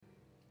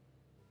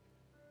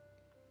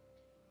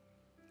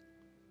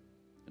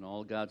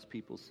all God's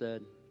people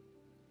said,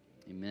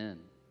 amen.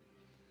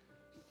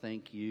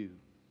 Thank you,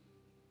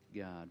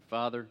 God.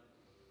 Father,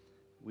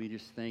 we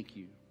just thank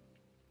you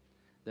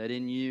that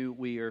in you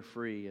we are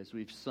free. As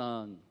we've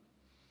sung,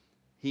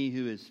 he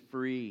who is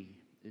free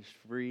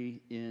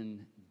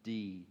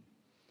indeed.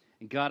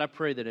 And God, I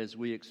pray that as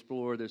we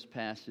explore this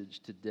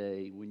passage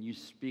today, when you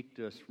speak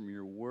to us from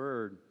your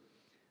word,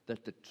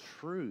 that the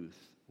truth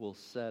will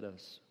set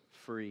us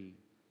free.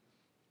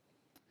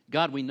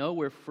 God, we know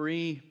we're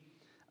free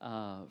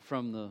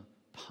from the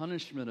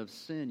punishment of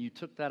sin. You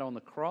took that on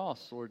the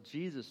cross, Lord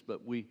Jesus,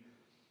 but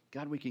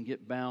God, we can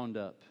get bound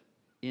up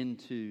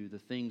into the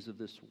things of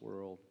this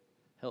world.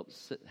 Help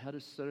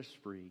to set us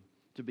free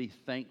to be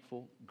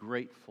thankful,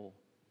 grateful,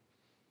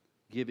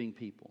 giving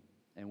people.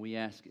 And we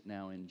ask it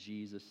now in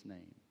Jesus'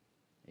 name.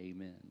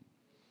 Amen.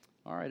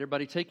 All right,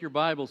 everybody, take your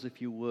Bibles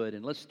if you would,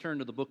 and let's turn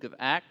to the book of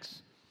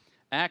Acts.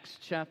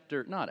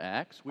 Not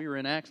Acts, we were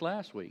in Acts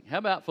last week. How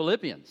about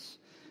Philippians?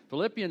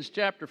 Philippians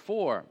chapter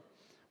 4.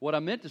 What I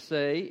meant to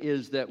say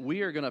is that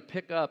we are going to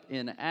pick up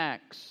in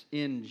Acts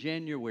in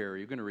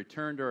January. We're going to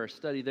return to our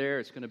study there.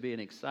 It's going to be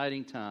an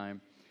exciting time.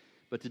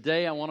 But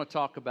today I want to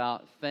talk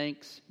about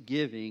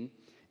Thanksgiving,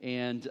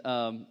 and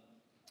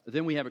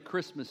then we have a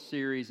Christmas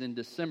series in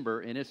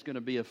December, and it's going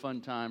to be a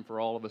fun time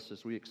for all of us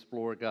as we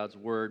explore God's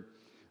Word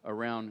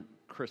around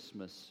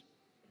Christmas.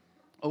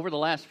 Over the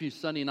last few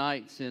Sunday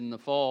nights in the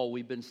fall,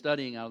 we've been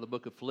studying out of the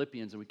book of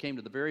Philippians, and we came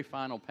to the very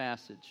final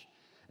passage.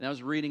 And I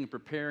was reading and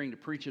preparing to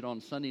preach it on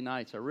Sunday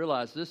nights. I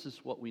realized this is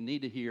what we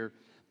need to hear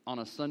on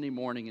a Sunday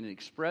morning, and it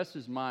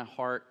expresses my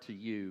heart to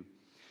you.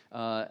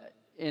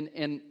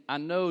 And I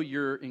know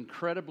you're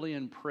incredibly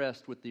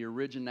impressed with the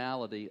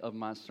originality of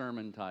my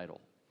sermon title.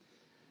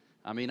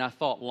 I mean, I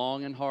thought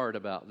long and hard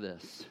about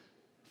this,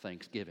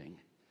 Thanksgiving.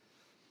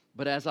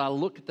 But as I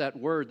look at that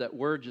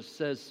word just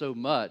says so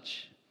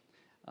much.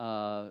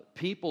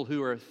 People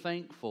who are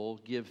thankful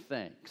give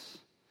thanks.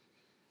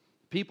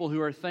 People who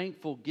are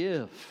thankful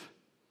give.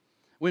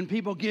 When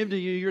people give to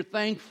you, you're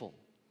thankful.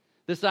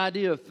 This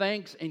idea of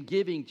thanks and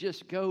giving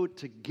just go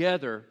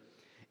together.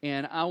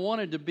 And I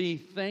wanted to be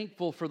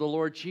thankful for the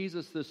Lord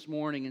Jesus this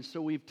morning. And so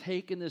we've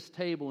taken this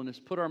table and it's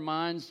put our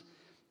minds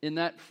in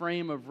that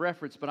frame of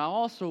reference. But I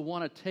also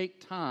want to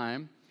take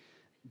time,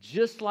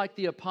 just like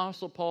the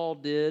Apostle Paul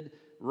did,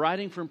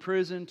 writing from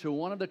prison to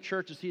one of the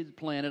churches he had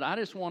planted. I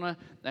just want to,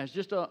 as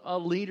just a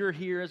leader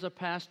here, as a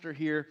pastor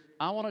here,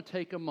 I want to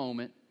take a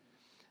moment,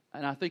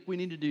 and I think we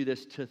need to do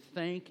this, to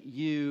thank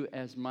you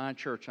as my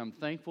church. I'm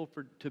thankful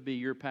to be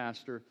your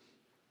pastor.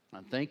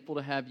 I'm thankful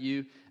to have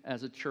you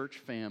as a church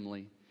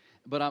family.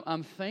 But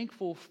I'm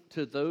thankful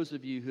to those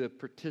of you who have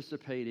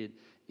participated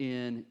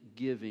in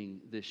giving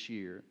this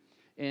year.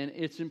 And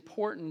it's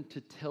important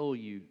to tell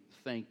you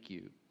thank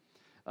you.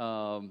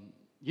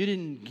 You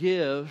didn't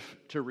give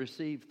to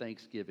receive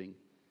thanksgiving,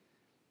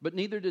 but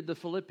neither did the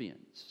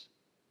Philippians.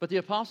 But the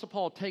Apostle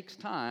Paul takes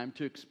time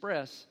to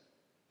express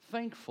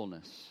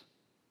thankfulness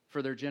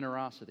for their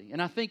generosity.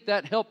 And I think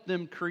that helped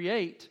them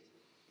create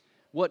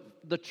what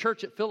the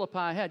church at Philippi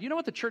had. You know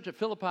what the church at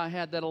Philippi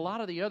had that a lot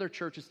of the other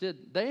churches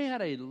did? They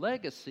had a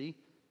legacy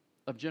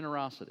of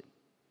generosity.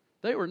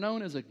 They were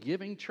known as a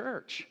giving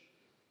church,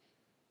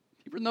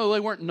 even though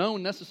they weren't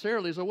known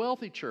necessarily as a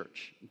wealthy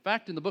church. In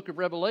fact, in the book of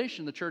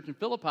Revelation, the church in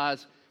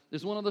Philippi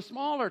is one of the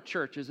smaller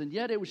churches, and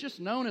yet it was just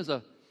known as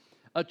a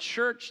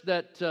church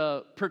that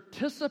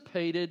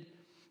participated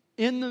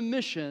in the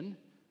mission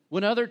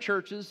when other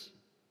churches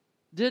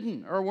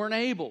didn't or weren't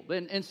able.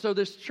 And so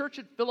this church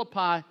at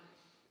Philippi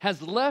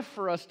has left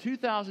for us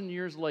 2,000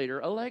 years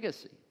later a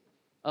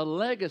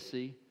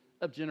legacy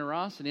of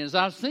generosity. And as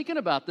I was thinking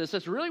about this,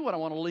 that's really what I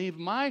want to leave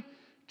my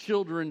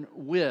children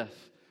with.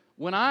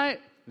 When I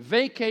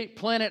vacate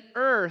planet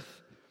Earth,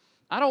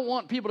 I don't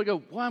want people to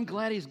go, well, I'm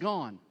glad he's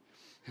gone.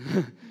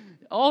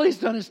 All he's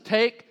done is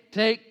take.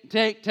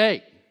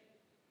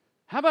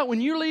 How about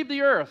when you leave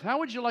the earth, how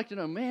would you like to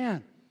know,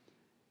 man,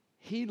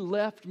 he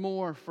left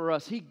more for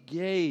us. He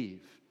gave.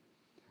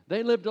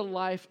 They lived a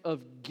life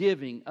of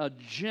giving, a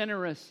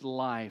generous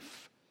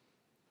life,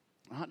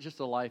 not just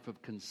a life of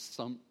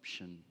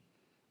consumption.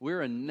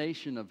 We're a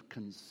nation of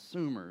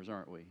consumers,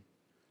 aren't we?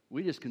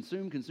 We just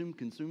consume.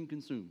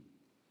 The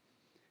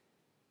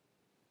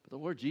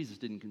Lord Jesus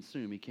didn't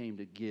consume. He came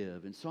to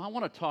give. And so I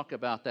want to talk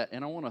about that,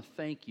 and I want to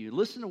thank you.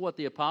 Listen to what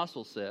the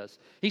apostle says.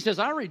 He says,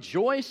 I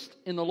rejoiced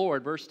in the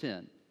Lord, verse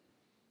 10.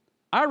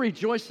 I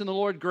rejoiced in the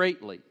Lord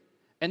greatly.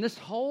 And this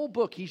whole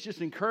book, he's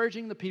just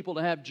encouraging the people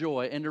to have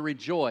joy and to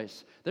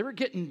rejoice. They were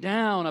getting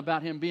down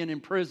about him being in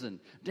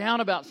prison,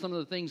 down about some of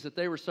the things that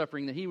they were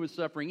suffering, that he was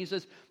suffering. He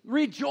says,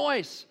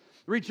 rejoice.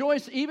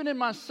 Rejoice even in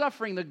my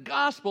suffering. The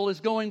gospel is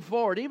going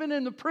forward. Even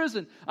in the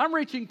prison, I'm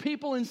reaching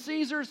people in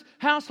Caesar's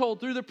household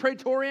through the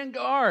Praetorian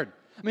Guard.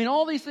 I mean,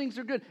 all these things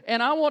are good.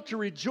 And I want to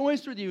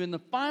rejoice with you in the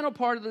final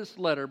part of this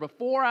letter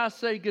before I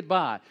say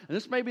goodbye. And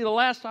this may be the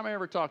last time I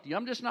ever talk to you.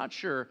 I'm just not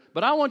sure.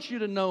 But I want you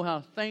to know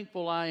how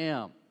thankful I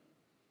am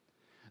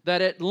that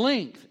at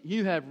length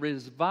you have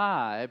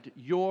revived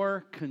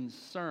your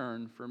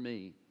concern for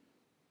me.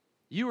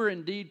 You were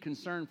indeed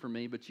concerned for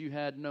me, but you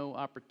had no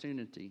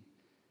opportunity.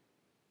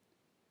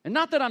 And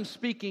not that I'm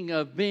speaking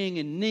of being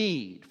in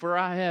need, for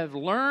I have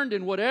learned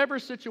in whatever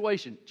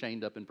situation,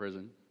 chained up in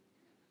prison,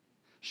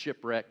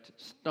 shipwrecked,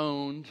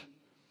 stoned,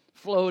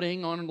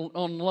 floating on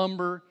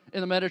lumber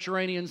in the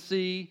Mediterranean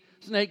Sea,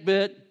 snake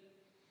bit,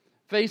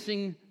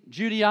 facing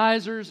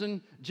Judaizers and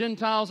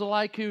Gentiles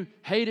alike who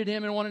hated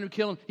him and wanted to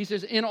kill him. He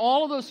says, in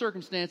all of those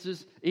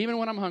circumstances, even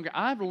when I'm hungry,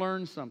 I've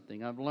learned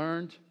something. I've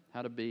learned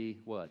how to be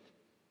what?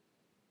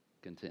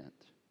 Content.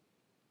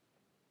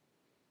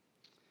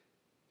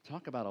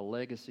 Talk about a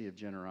legacy of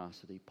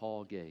generosity.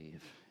 Paul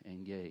gave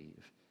and gave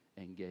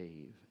and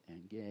gave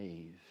and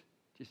gave.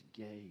 Just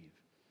gave.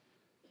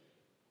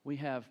 We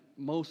have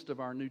most of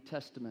our New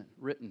Testament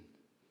written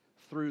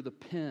through the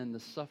pen, the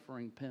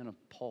suffering pen of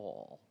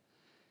Paul.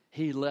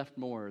 He left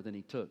more than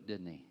he took,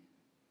 didn't he?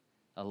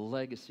 A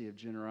legacy of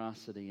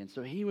generosity. And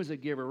so he was a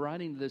giver,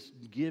 writing to this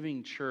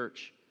giving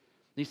church.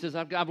 He says,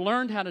 I've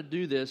learned how to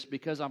do this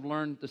because I've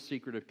learned the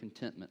secret of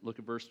contentment. Look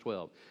at verse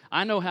 12.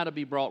 I know how to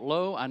be brought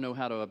low. I know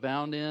how to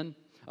abound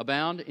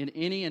in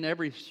any and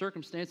every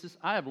circumstances.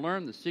 I have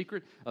learned the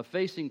secret of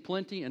facing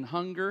plenty and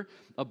hunger,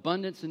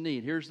 abundance and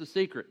need. Here's the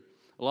secret.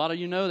 A lot of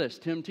you know this.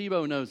 Tim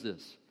Tebow knows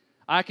this.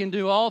 I can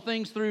do all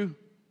things through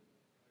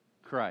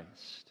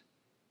Christ,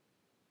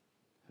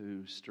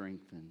 who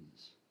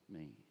strengthens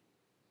me.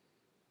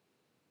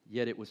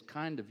 Yet it was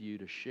kind of you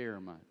to share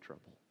my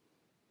trouble.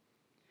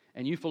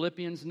 And you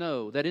Philippians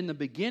know that in the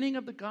beginning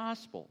of the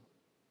gospel,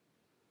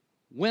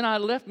 when I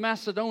left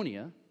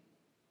Macedonia,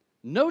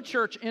 no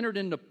church entered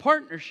into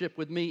partnership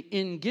with me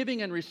in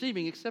giving and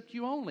receiving except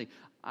you only.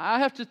 I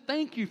have to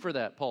thank you for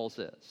that, Paul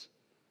says.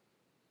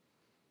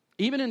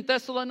 Even in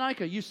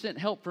Thessalonica, you sent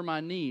help for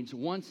my needs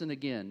once and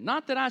again.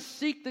 Not that I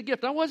seek the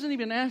gift. I wasn't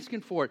even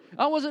asking for it.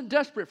 I wasn't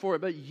desperate for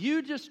it. But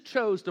you just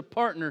chose to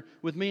partner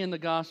with me in the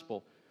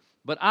gospel.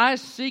 But I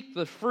seek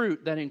the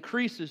fruit that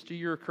increases to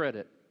your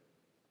credit.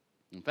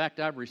 In fact,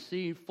 I've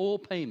received full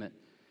payment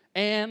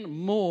and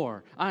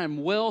more. I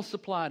am well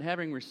supplied,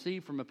 having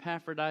received from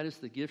Epaphroditus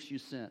the gifts you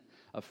sent,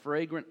 a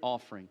fragrant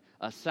offering,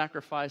 a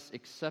sacrifice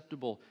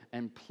acceptable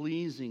and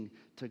pleasing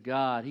to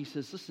God. He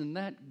says, listen,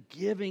 that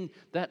giving,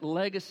 that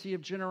legacy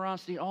of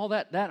generosity, all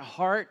that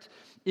heart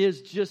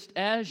is just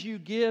as you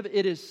give,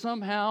 it is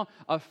somehow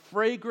a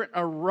fragrant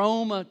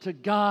aroma to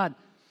God.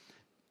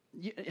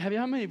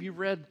 How many of you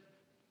read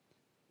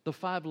the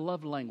 5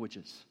 love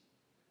languages?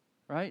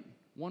 Right?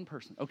 One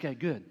person. Okay,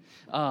 good.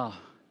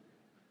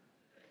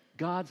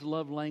 God's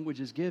love language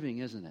is giving,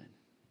 isn't it?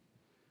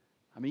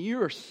 I mean,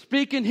 you are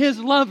speaking His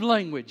love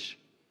language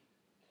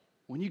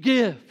when you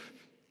give.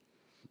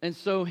 And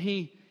so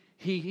he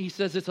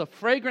says it's a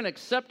fragrant,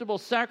 acceptable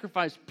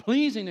sacrifice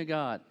pleasing to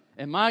God.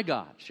 And my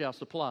God shall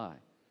supply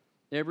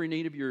every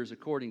need of yours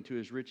according to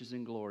His riches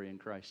and glory in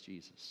Christ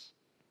Jesus.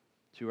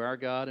 To our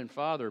God and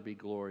Father be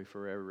glory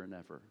forever and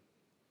ever.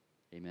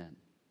 Amen.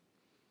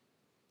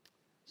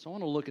 So I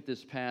want to look at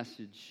this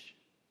passage,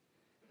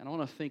 and I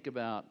want to think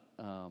about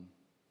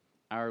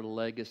our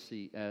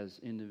legacy as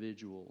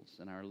individuals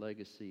and our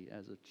legacy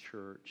as a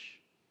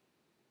church.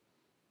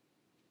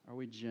 Are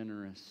we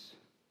generous?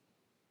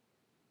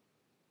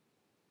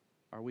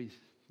 Are we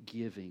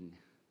giving?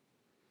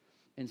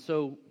 And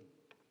so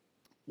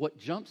what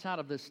jumps out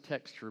of this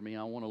text for me,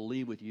 I want to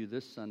leave with you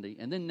this Sunday,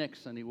 and then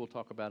next Sunday we'll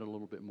talk about it a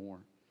little bit more.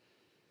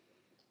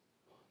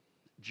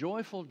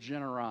 Joyful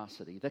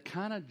generosity, the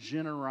kind of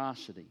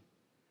generosity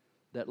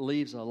that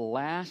leaves a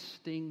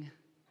lasting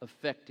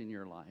effect in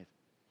your life,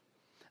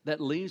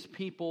 that leaves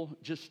people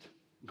just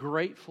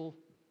grateful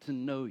to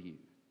know you,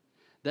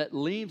 that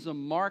leaves a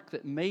mark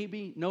that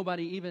maybe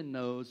nobody even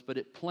knows, but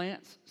it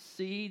plants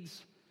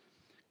seeds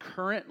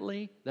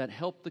currently that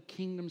help the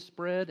kingdom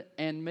spread,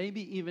 and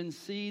maybe even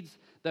seeds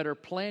that are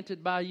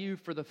planted by you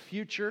for the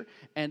future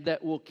and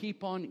that will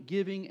keep on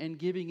giving and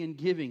giving and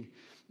giving.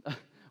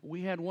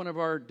 We had one of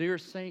our dear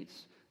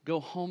saints go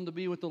home to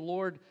be with the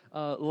Lord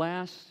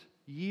last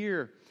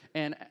year,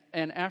 and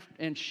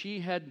she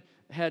had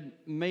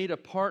made a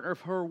part of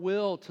her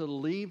will to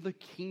leave the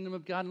kingdom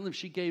of God and live.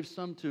 She gave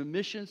some to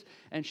missions,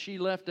 and she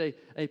left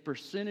a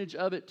percentage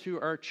of it to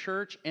our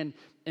church, and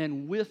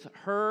with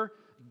her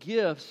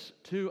gifts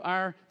to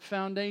our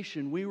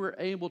foundation, we were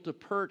able to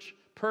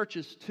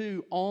purchase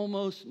 2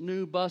 almost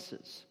new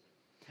buses.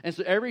 And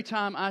so every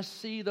time I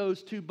see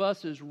those 2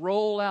 buses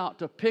roll out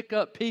to pick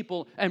up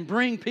people and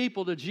bring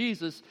people to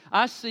Jesus,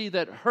 I see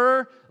that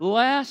her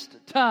last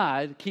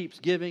tithe keeps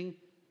giving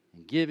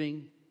and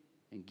giving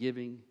and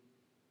giving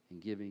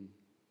and giving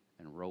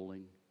and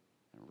rolling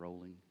and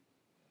rolling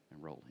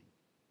and rolling.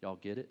 Y'all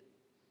get it?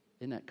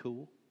 Isn't that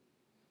cool?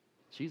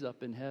 She's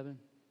up in heaven.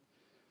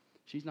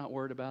 She's not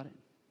worried about it.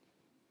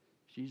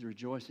 She's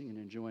rejoicing and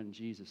enjoying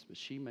Jesus, but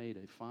she made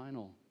a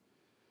final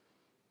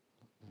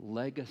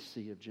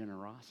legacy of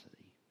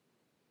generosity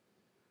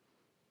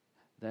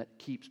that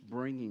keeps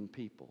bringing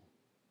people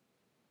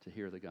to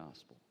hear the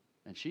gospel.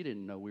 And she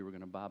didn't know we were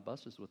going to buy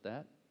buses with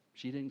that.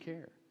 She didn't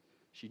care.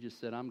 She just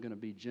said, I'm going to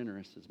be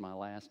generous as my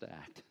last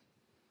act.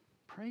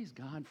 Praise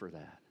God for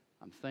that.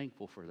 I'm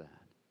thankful for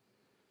that.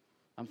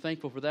 I'm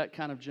thankful for that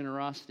kind of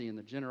generosity and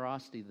the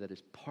generosity that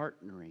is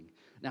partnering.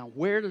 Now,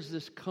 where does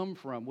this come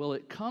from? Well,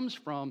 it comes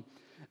from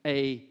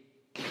a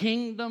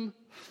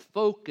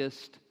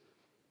kingdom-focused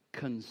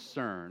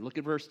concern. Look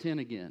at verse 10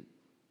 again.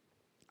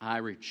 I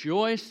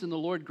rejoice in the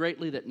Lord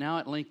greatly that now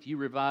at length you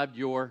revived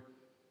your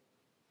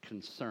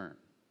concern.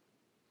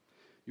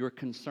 Your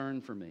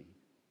concern for me.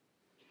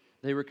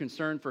 They were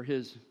concerned for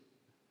his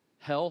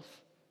health.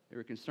 They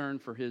were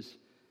concerned for his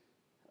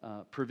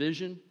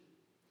provision.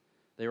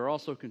 They were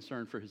also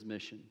concerned for his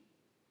mission.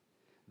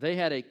 They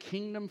had a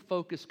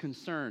kingdom-focused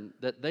concern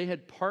that they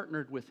had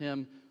partnered with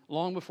him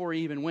long before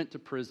he even went to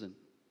prison.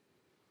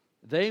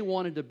 They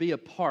wanted to be a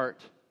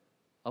part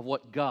of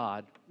what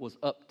God was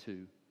up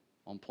to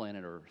on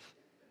planet Earth.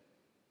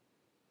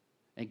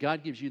 And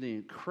God gives you the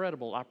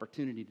incredible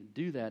opportunity to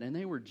do that, and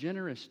they were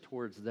generous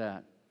towards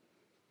that.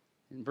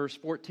 In verse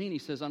 14, he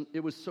says,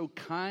 it was so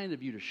kind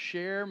of you to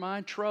share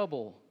my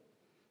trouble.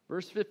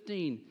 Verse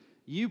 15,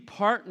 you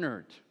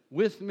partnered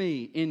with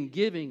me in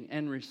giving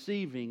and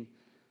receiving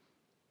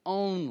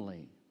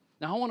only.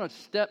 Now, I want to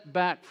step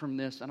back from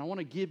this, and I want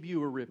to give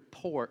you a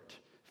report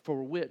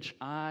for which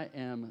I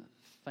am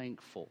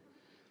thankful.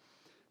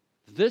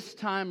 This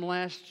time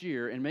last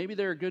year, and maybe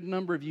there are a good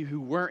number of you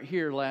who weren't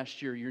here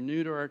last year, you're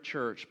new to our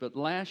church, but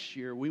last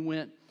year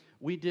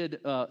we did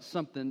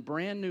something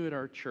brand new at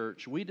our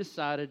church. We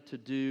decided to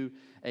do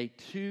a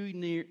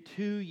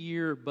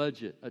two-year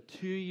budget, a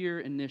 2-year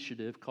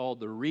initiative called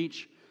the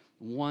Reach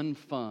One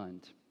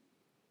Fund.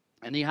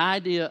 And the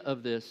idea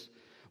of this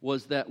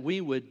was that we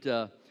would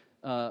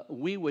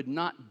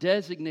not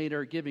designate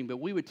our giving, but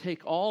we would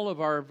take all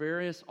of our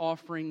various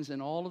offerings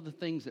and all of the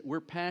things that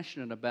we're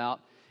passionate about,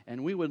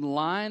 and we would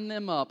line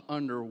them up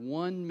under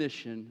one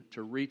mission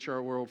to reach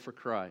our world for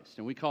Christ.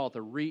 And we call it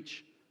the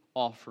Reach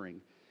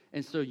Offering.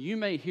 And so you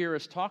may hear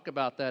us talk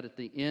about that at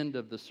the end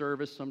of the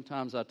service.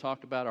 Sometimes I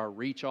talk about our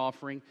Reach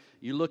Offering.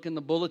 You look in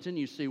the bulletin,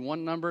 you see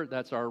one number,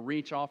 that's our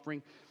Reach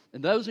Offering.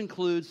 And those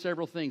include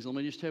several things. Let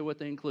me just tell you what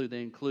they include.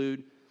 They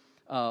include,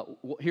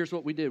 here's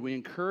what we did. We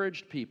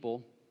encouraged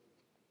people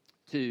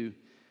to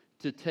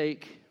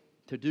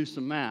do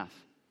some math.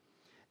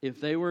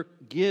 If they were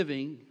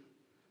giving,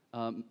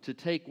 to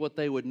take what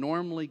they would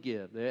normally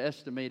give, their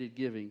estimated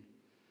giving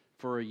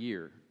for a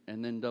year,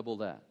 and then double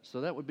that.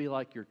 So that would be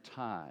like your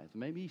tithe.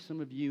 Maybe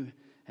some of you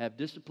have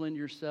disciplined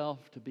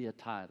yourself to be a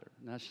tither.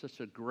 And that's such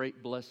a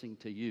great blessing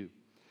to you,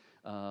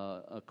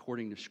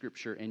 according to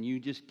Scripture. And you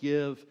just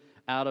give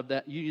out of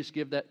that, you just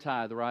give that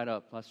tithe right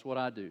up. That's what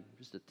I do.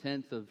 Just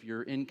 1/10 of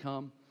your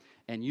income.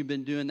 And you've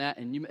been doing that,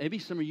 and maybe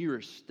some of you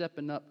are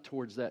stepping up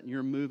towards that, and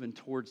you're moving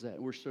towards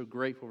that. We're so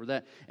grateful for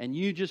that. And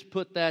you just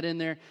put that in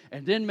there,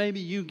 and then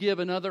maybe you give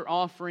another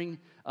offering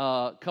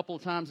a couple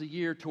of times a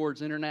year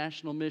towards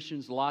international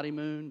missions, Lottie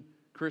Moon,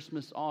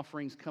 Christmas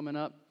offerings coming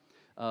up.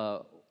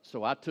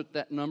 So I took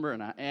that number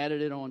and I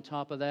added it on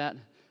top of that,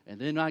 and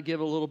then I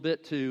give a little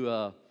bit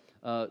to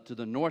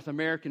the North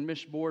American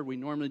Mission Board. We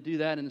normally do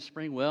that in the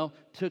spring. Well,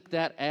 took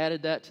that,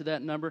 added that to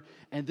that number,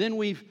 and then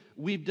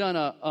we've done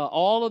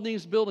all of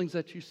these buildings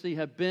that you see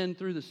have been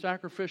through the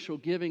sacrificial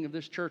giving of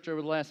this church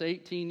over the last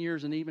 18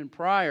 years and even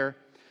prior.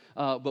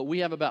 But we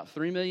have about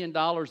 $3 million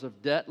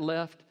of debt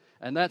left,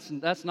 and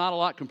that's not a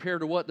lot compared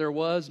to what there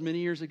was many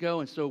years ago.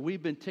 And so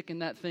we've been ticking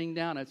that thing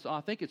down.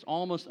 I think it's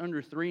almost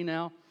under 3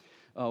 now,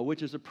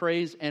 which is a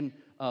praise. And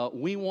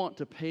we want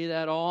to pay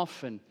that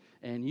off, and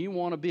you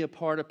want to be a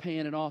part of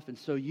paying it off, and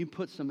so you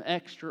put some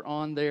extra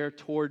on there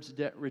towards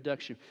debt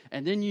reduction.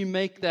 And then you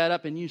make that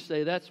up and you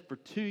say, that's for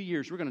 2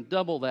 years. We're going to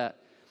double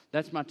that.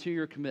 That's my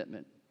 2-year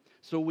commitment.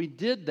 So we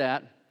did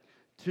that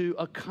to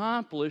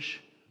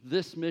accomplish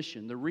this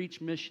mission, the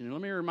Reach mission. And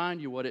let me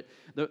remind you what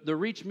the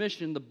Reach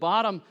mission, the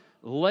bottom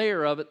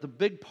layer of it, the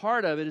big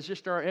part of it is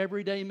just our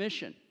everyday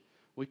mission.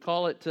 We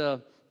call it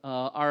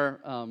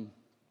our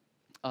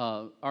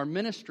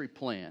ministry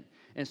plan.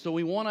 And so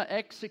we want to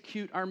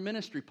execute our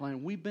ministry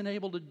plan. We've been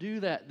able to do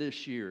that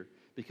this year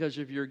because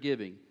of your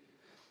giving.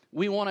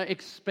 We want to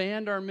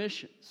expand our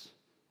missions.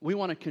 We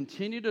want to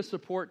continue to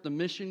support the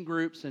mission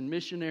groups and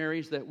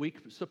missionaries that we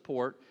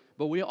support,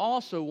 but we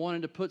also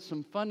wanted to put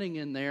some funding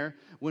in there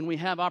when we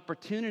have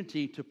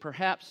opportunity to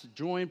perhaps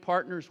join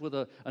partners with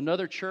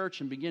another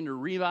church and begin to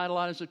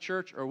revitalize a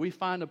church, or we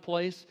find a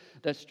place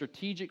that's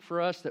strategic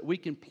for us that we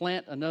can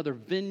plant another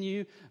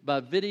venue by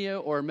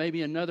video, or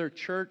maybe another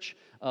church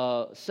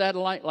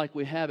satellite like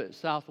we have at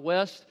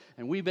Southwest.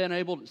 And we've been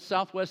able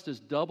Southwest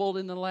has doubled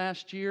in the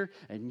last year,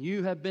 and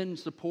you have been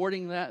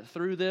supporting that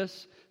through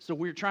this. So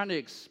we're trying to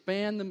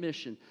expand the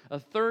mission. A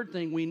third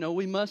thing we know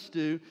we must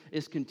do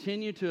is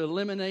continue to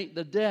eliminate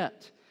the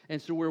debt.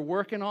 And so we're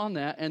working on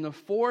that. And the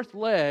fourth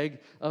leg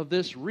of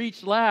this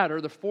Reach ladder,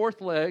 the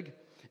fourth leg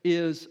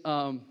is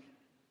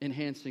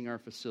enhancing our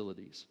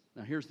facilities.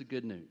 Now here's the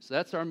good news.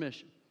 That's our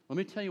mission. Let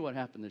me tell you what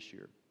happened this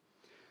year.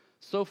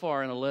 So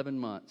far in 11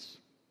 months,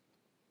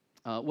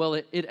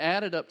 it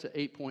added up to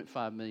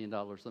 $8.5 million.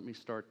 Let me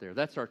start there.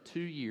 That's our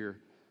 2-year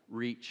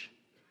Reach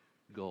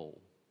goal.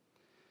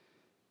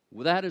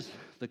 Well, that is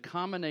the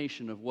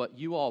combination of what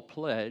you all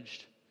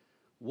pledged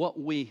what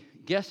we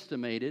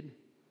guesstimated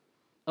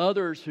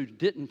others who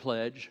didn't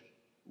pledge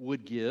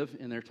would give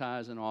in their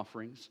tithes and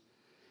offerings.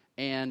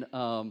 And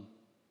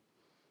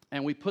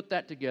we put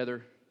that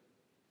together,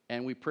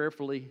 and we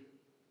prayerfully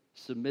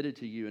submitted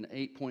to you an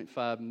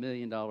 $8.5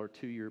 million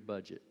 2-year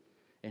budget.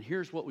 And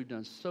here's what we've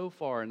done so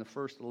far in the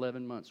first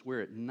 11 months.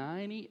 We're at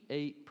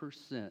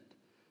 98%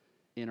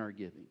 in our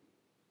giving.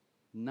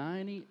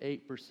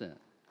 98%.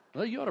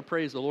 Well, you ought to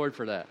praise the Lord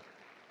for that.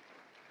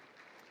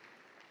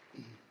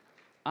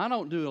 I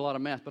don't do a lot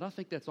of math, but I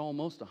think that's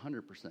almost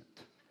 100%.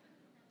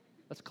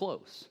 That's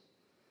close.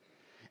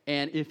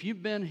 And if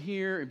you've been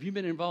here, if you've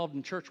been involved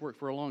in church work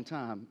for a long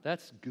time,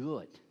 that's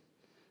good.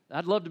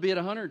 I'd love to be at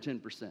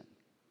 110%.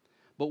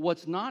 But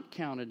what's not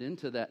counted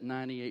into that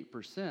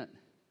 98%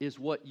 is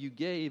what you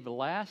gave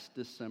last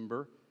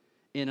December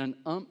in an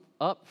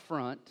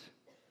upfront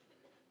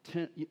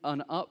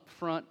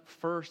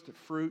first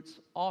fruits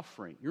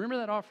offering. You remember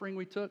that offering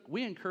we took?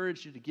 We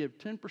encouraged you to give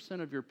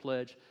 10% of your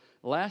pledge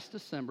last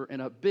December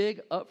in a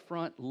big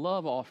upfront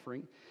love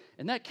offering,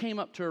 and that came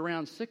up to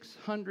around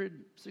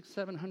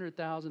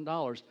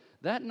 $700,000.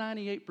 That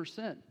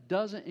 98%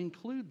 doesn't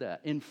include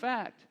that. In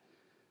fact,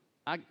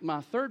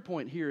 my third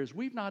point here is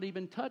we've not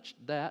even touched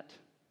that.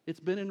 It's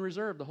been in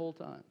reserve the whole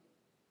time.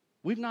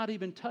 We've not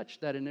even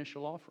touched that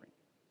initial offering.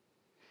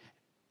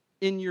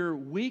 In your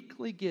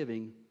weekly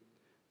giving,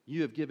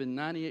 you have given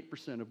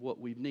 98% of what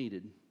we've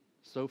needed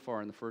so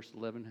far in the first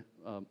 11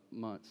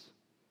 months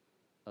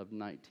of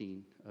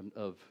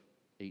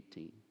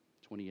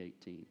 2018.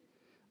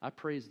 I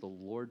praise the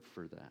Lord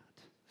for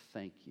that.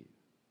 Thank you.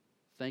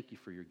 Thank you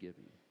for your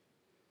giving.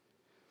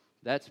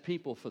 That's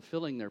people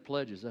fulfilling their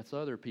pledges. That's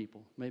other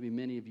people. Maybe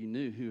many of you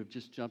knew who have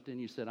just jumped in.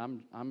 You said,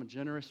 I'm a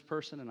generous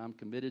person, and I'm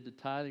committed to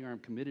tithing, or I'm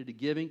committed to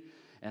giving,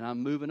 and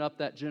I'm moving up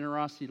that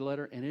generosity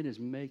ladder, and it is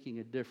making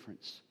a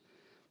difference.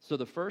 So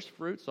the first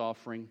fruits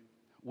offering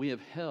we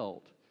have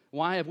held.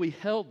 Why have we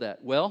held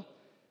that? Well,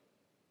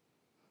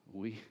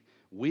 we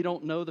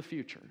don't know the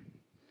future.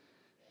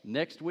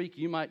 Next week,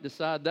 you might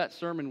decide that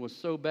sermon was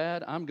so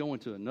bad, I'm going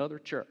to another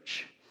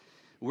church.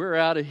 We're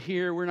out of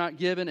here, we're not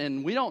giving,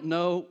 and we don't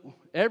know.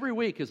 Every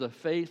week is a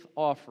faith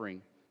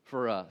offering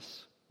for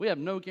us. We have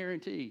no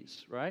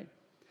guarantees, right?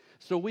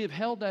 So we have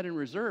held that in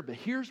reserve, but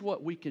here's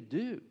what we could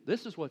do.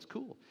 This is what's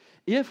cool.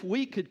 If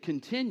we could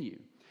continue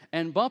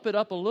and bump it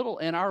up a little,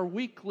 and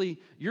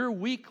your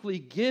weekly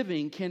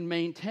giving can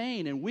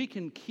maintain, and we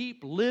can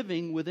keep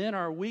living within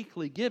our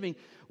weekly giving,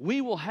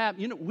 we would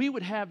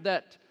have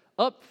that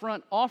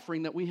upfront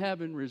offering that we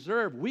have in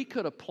reserve. We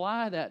could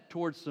apply that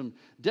towards some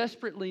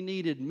desperately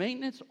needed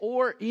maintenance,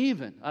 or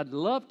even, I'd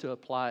love to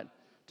apply it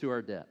to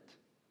our debt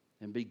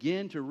and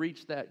begin to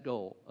reach that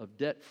goal of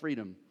debt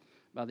freedom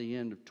by the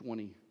end of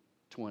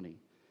 2020.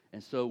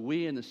 And so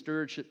we in the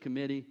Stewardship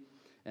Committee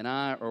and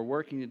I are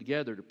working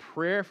together to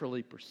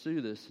prayerfully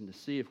pursue this and to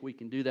see if we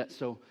can do that.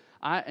 So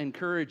I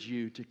encourage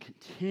you to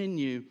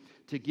continue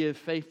to give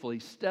faithfully.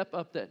 Step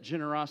up that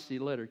generosity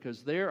ladder,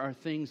 because there are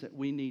things that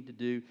we need to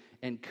do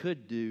and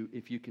could do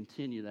if you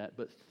continue that.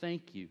 But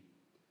thank you.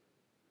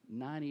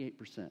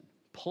 98%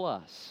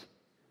 plus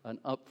an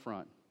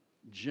upfront,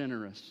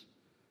 generous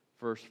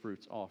first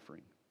fruits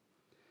offering.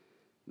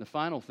 The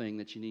final thing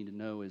that you need to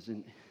know is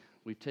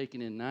we've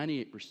taken in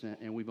 98%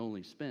 and we've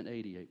only spent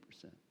 88%.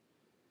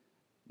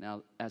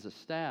 Now, as a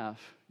staff,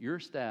 your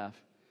staff,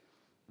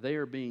 they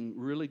are being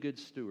really good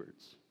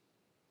stewards.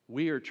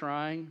 We are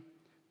trying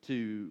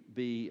to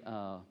be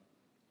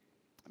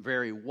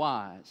very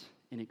wise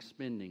in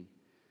expending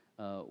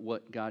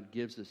what God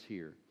gives us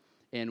here.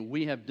 And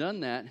we have done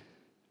that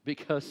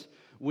because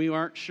we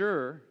aren't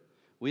sure.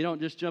 We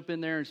don't just jump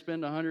in there and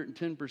spend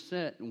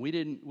 110%, and we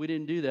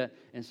didn't do that.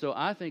 And so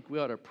I think we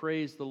ought to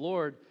praise the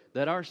Lord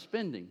that our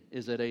spending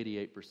is at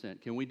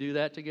 88%. Can we do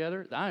that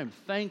together? I am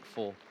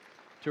thankful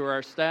to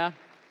our staff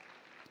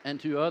and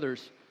to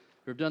others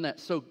who have done that.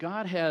 So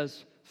God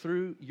has,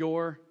 through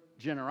your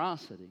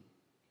generosity,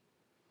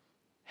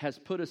 has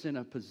put us in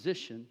a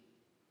position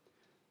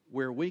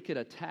where we could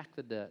attack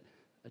the debt,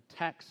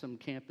 attack some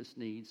campus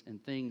needs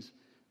and things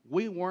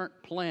we weren't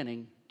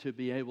planning to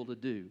be able to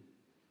do.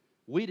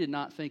 We did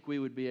not think we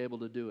would be able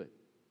to do it.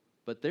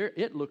 But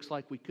it looks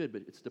like we could,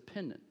 but it's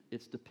dependent.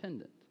 It's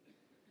dependent.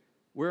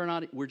 We're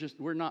not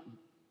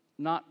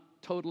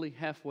totally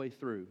halfway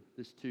through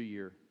this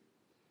 2-year.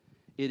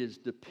 It is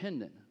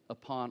dependent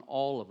upon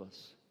all of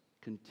us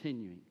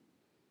continuing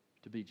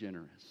to be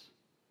generous.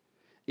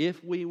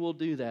 If we will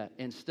do that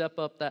and step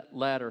up that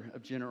ladder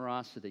of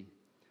generosity,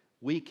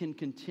 we can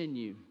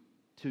continue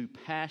to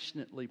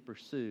passionately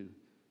pursue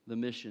the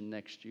mission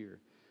next year.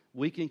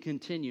 We can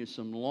continue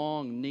some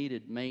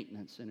long-needed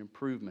maintenance and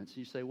improvements.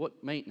 You say,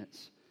 what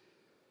maintenance?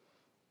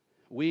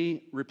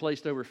 We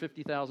replaced over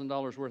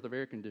 $50,000 worth of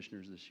air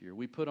conditioners this year.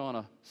 We put on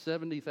a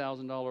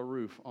 $70,000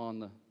 roof on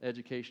the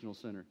educational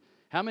center.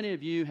 How many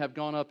of you have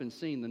gone up and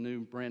seen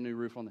the brand new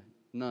roof on the?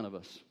 None of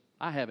us.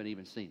 I haven't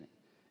even seen it.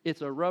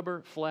 It's a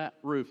rubber flat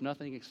roof,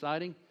 nothing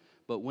exciting,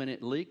 but when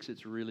it leaks,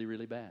 it's really,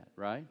 really bad,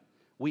 right?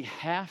 We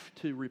have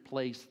to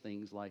replace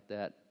things like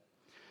that.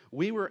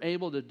 We were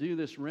able to do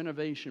this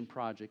renovation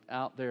project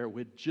out there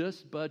with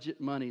just budget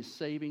money,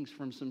 savings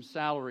from some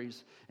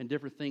salaries and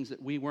different things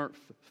that we weren't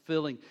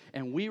filling.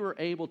 And we were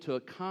able to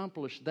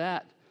accomplish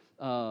that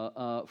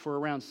for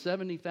around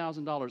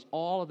 $70,000.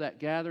 All of that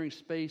gathering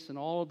space and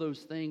all of those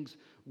things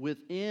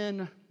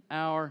within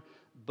our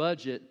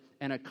budget,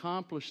 and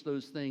accomplish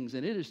those things.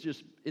 And it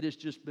has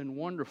just been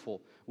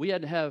wonderful. We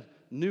had to have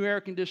new air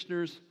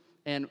conditioners,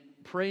 and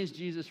praise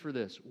Jesus for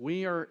this.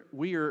 We are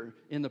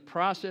in the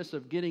process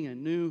of getting a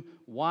new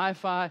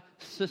Wi-Fi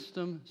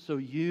system so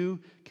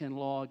you can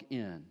log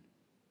in.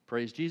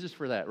 Praise Jesus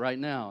for that right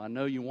now. I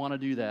know you want to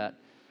do that.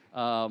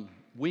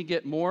 We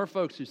get more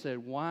folks who say,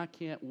 why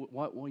can't,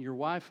 well, your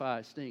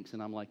Wi-Fi stinks.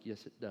 And I'm like,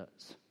 yes, it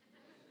does.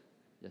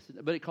 Yes,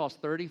 but it costs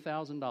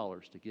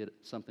 $30,000 to get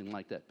something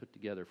like that put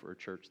together for a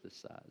church this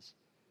size.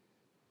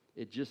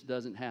 It just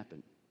doesn't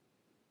happen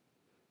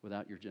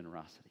without your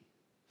generosity.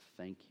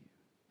 Thank you.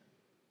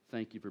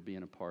 Thank you for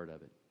being a part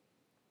of it.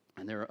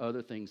 And there are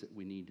other things that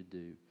we need to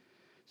do.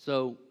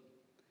 So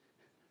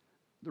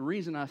the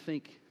reason I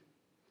think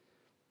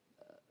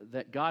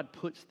that God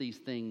puts these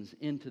things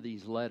into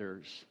these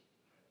letters,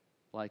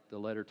 like the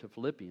letter to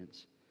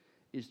Philippians,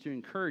 is to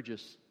encourage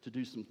us to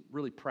do some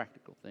really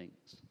practical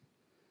things.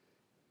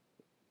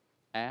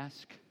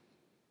 Ask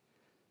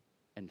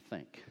and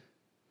think.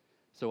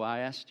 So I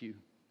asked you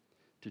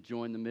to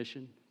join the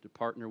mission, to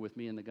partner with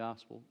me in the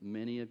gospel.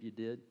 Many of you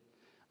did.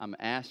 I'm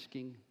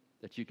asking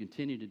that you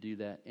continue to do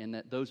that, and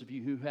that those of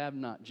you who have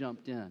not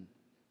jumped in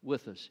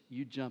with us,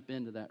 you jump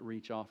into that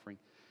reach offering.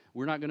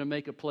 We're not going to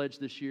make a pledge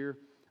this year,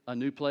 a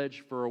new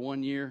pledge for a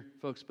 1 year,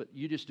 folks, but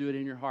you just do it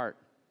in your heart.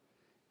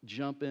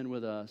 Jump in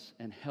with us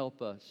and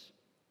help us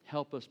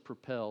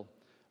propel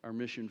our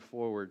mission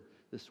forward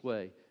this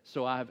way.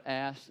 So I've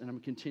asked, and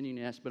I'm continuing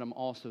to ask, but I'm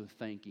also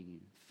thanking you.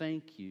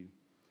 Thank you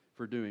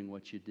for doing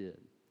what you did.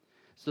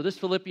 So this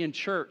Philippian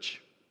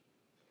church,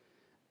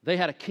 they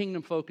had a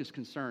kingdom-focused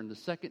concern. The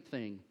second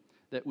thing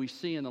that we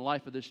see in the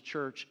life of this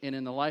church and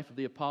in the life of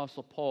the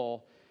Apostle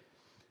Paul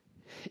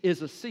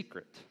is a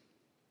secret.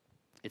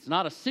 It's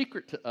not a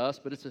secret to us,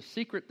 but it's a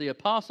secret the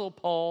Apostle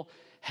Paul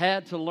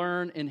had to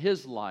learn in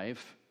his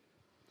life,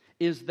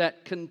 is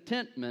that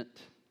contentment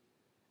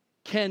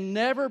can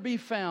never be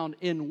found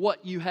in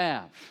what you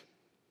have.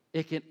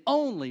 It can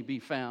only be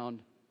found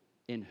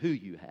in who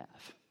you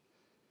have.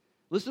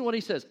 Listen to what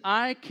he says.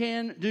 I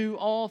can do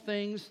all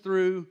things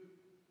through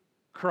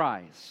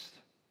Christ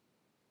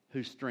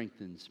who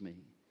strengthens me.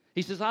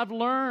 He says, I've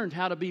learned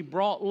how to be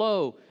brought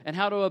low and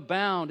how to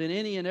abound in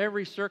any and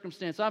every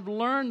circumstance. I've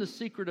learned the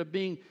secret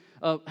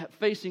of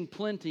facing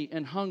plenty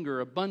and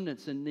hunger,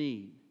 abundance and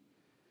need.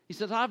 He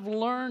says, I've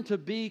learned to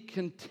be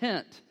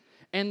content,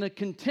 and the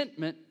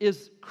contentment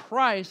is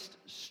Christ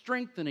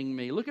strengthening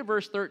me. Look at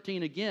verse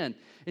 13 again.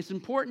 It's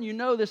important you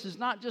know this is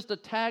not just a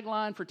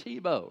tagline for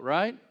Tebow,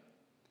 right?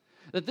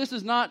 That this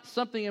is not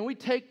something, and we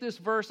take this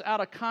verse out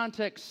of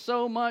context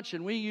so much,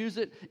 and we use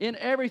it in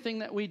everything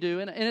that we do,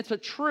 and it's a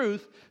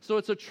truth, so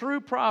it's a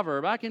true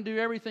proverb. I can do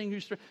everything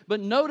but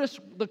notice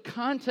the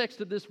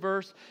context of this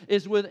verse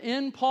is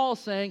within Paul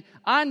saying,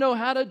 I know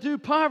how to do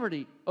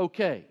poverty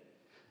okay.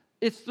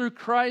 It's through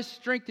Christ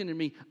strengthening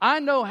me. I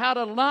know how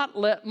to not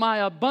let my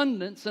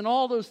abundance and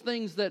all those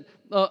things that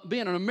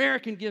being an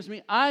American gives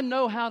me, I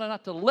know how to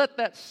not to let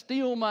that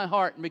steal my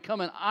heart and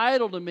become an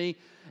idol to me.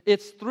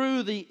 It's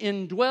through the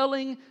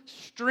indwelling,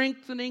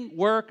 strengthening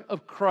work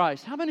of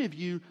Christ. How many of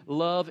you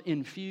love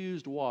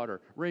infused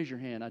water? Raise your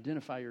hand.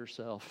 Identify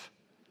yourself.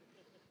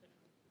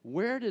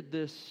 Where did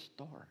this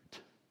start?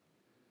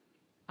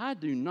 I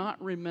do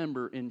not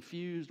remember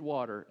infused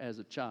water as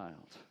a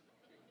child.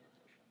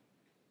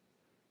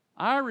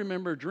 I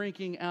remember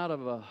drinking out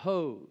of a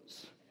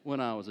hose when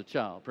I was a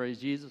child. Praise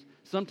Jesus.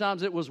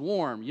 Sometimes it was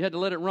warm. You had to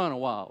let it run a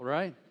while,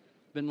 right?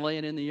 Been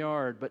laying in the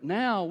yard. But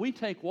now we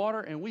take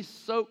water and we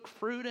soak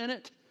fruit in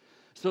it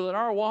so that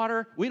our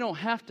water, we don't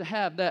have to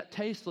have that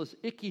tasteless,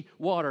 icky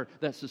water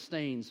that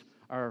sustains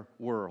our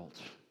world.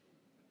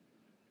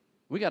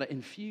 We got to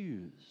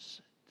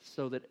infuse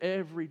so that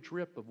every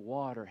drip of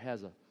water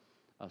has a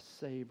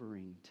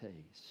savoring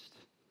taste.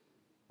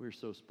 We're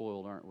so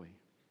spoiled, aren't we?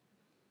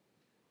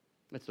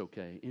 It's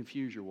okay.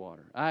 Infuse your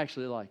water. I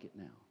actually like it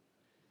now.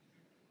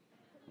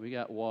 We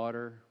got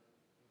water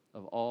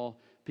of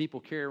all. People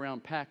carry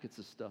around packets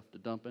of stuff to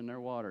dump in their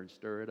water and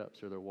stir it up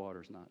so their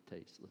water's not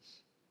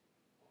tasteless.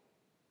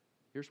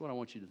 Here's what I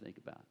want you to think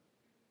about.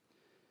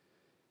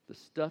 The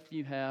stuff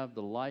you have,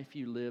 the life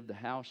you live, the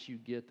house you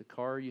get, the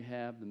car you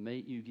have, the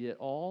mate you get,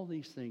 all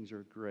these things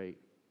are great,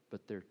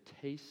 but they're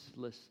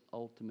tasteless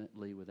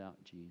ultimately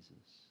without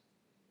Jesus.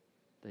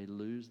 They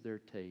lose their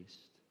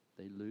taste.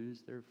 They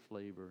lose their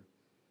flavor.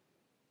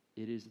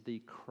 It is the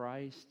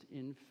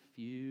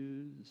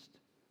Christ-infused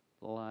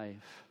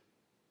life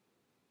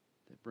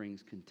that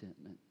brings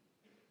contentment.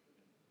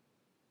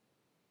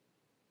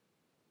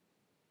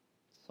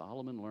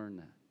 Solomon learned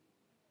that.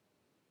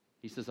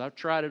 He says, I've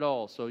tried it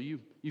all. So you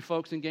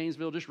folks in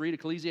Gainesville, just read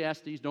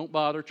Ecclesiastes. Don't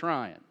bother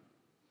trying.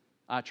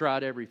 I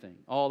tried everything.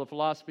 All the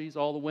philosophies,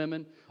 all the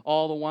women,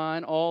 all the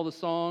wine, all the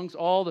songs,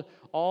 all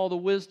the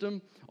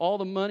wisdom, all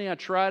the money. I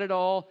tried it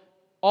all.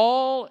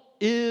 All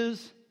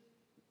is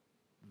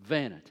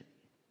vanity.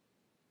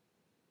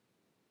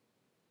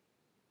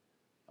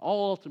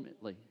 All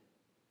ultimately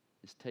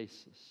is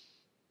tasteless.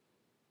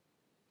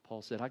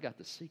 Paul said, I got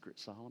the secret,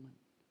 Solomon.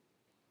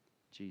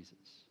 Jesus.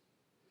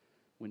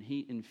 When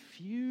He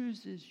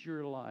infuses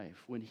your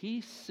life, when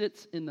He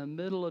sits in the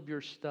middle of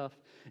your stuff,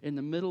 in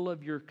the middle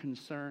of your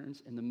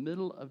concerns, in the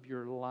middle of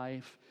your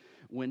life,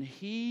 when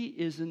He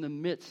is in the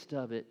midst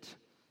of it,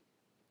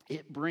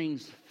 it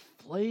brings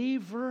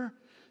flavor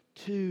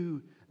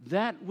to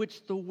that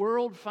which the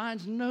world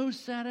finds no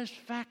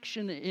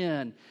satisfaction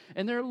in.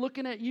 And they're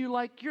looking at you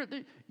like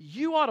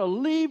you ought to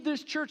leave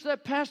this church.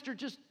 That pastor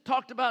just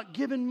talked about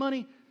giving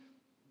money.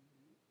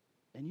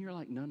 And you're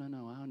like, no,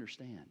 I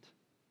understand.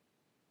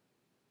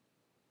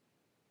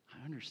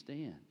 I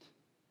understand.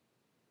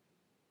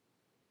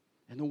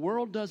 And the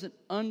world doesn't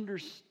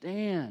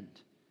understand.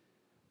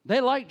 They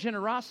like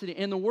generosity,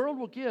 and the world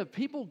will give.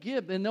 People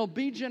give, and they'll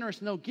be generous,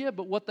 and they'll give,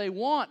 but what they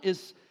want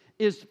is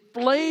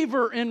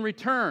flavor in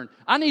return.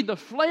 I need the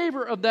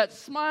flavor of that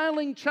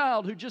smiling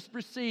child who just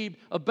received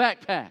a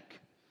backpack.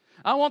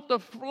 I want the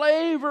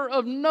flavor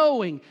of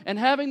knowing and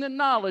having the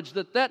knowledge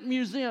that that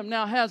museum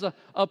now has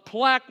a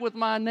plaque with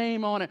my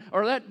name on it,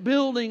 or that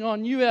building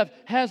on UF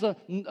has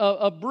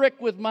a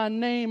brick with my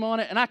name on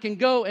it, and I can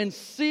go and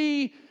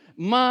see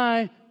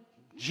my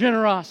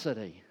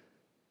generosity.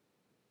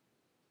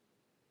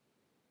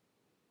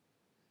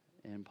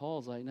 And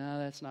Paul's like, no,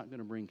 that's not going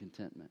to bring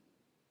contentment.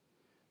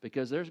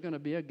 Because there's going to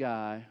be a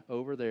guy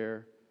over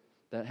there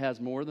that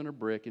has more than a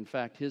brick. In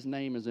fact, his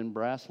name is in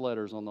brass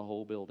letters on the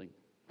whole building.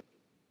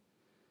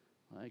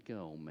 Like,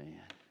 oh man,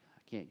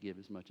 I can't give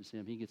as much as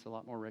him. He gets a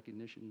lot more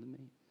recognition than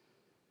me.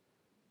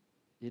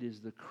 It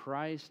is the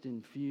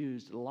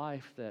Christ-infused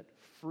life that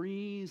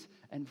frees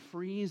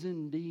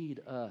indeed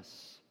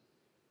us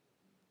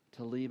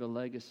to leave a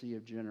legacy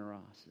of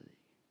generosity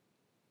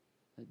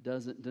that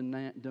doesn't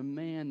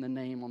demand the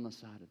name on the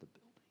side of the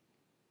building.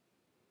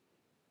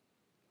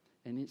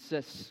 And it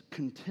says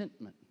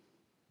contentment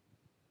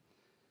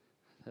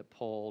that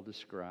Paul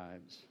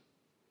describes.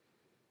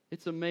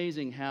 It's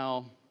amazing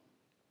how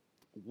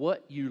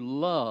what you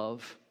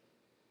love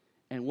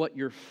and what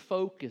your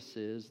focus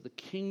is, the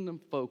kingdom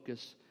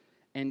focus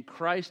and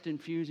Christ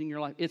infusing your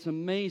life, it's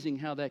amazing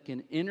how that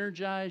can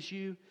energize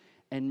you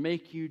and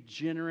make you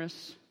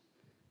generous.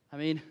 I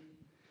mean,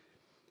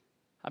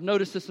 I've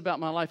noticed this about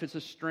my life. It's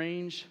a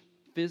strange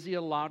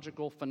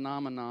physiological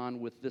phenomenon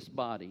with this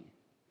body.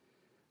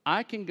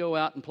 I can go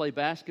out and play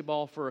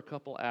basketball for a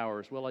couple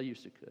hours. Well, I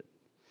used to could.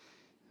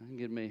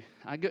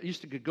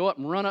 Used to go up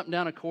and run up and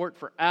down a court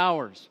for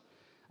hours.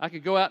 I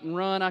could go out and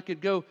run. I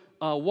could go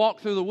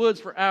walk through the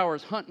woods for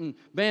hours hunting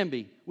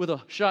Bambi with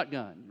a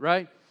shotgun,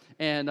 right?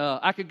 And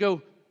I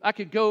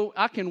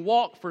can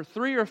walk for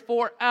 3 or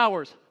 4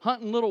 hours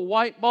hunting little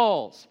white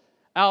balls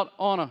out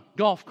on a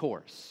golf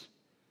course.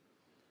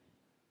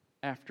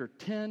 After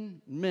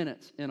 10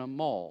 minutes in a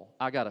mall,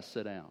 I got to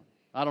sit down.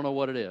 I don't know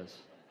what it is.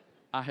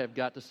 I have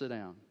got to sit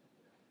down.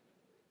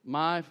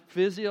 My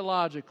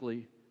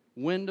physiologically,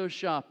 window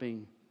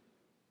shopping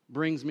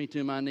brings me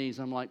to my knees.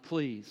 I'm like,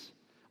 please.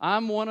 I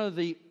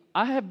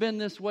have been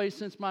this way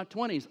since my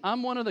 20s.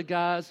 I'm one of the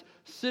guys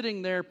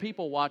sitting there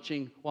people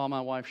watching while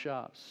my wife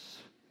shops.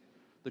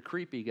 The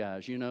creepy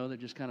guys, that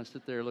just kind of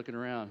sit there looking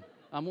around.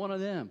 I'm one of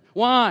them.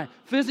 Why?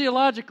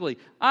 Physiologically,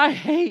 I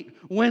hate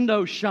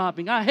window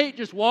shopping. I hate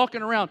just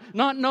walking around,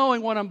 not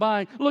knowing what I'm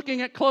buying,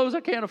 looking at clothes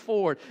I can't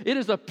afford. It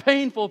is a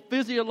painful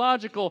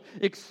physiological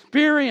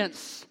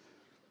experience.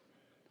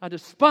 I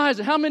despise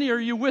it. How many are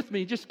you with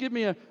me? Just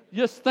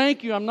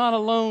thank you. I'm not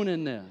alone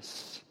in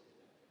this.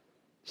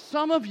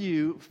 Some of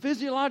you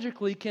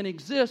physiologically can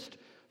exist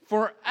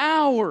for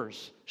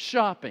hours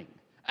shopping.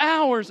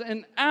 Hours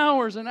and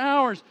hours and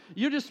hours.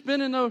 You're just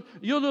spending those.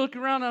 You'll look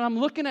around and I'm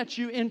looking at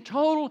you in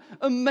total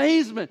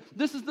amazement.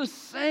 This is the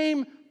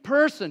same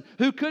person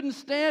who couldn't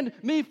stand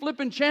me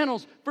flipping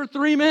channels for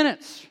 3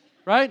 minutes,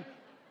 right?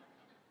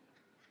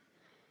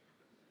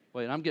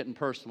 Wait, I'm getting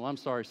personal. I'm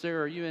sorry.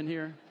 Sarah, are you in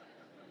here?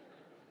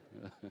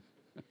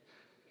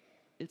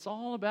 It's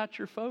all about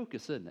your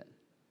focus, isn't it?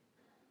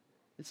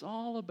 It's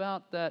all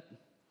about that.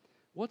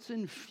 What's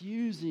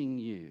infusing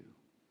you?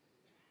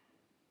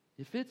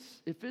 If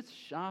it's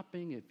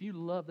shopping, if you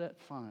love that,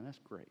 fine, that's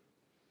great.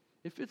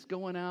 If it's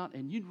going out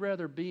and you'd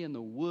rather be in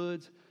the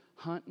woods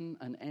hunting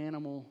an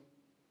animal,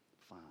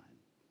 fine.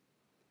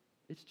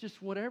 It's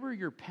just whatever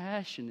your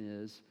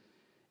passion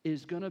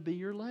is going to be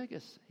your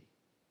legacy.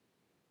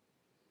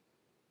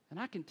 And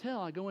I can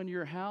tell, I go into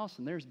your house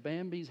and there's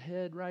Bambi's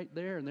head right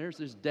there and there's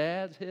his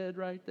dad's head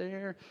right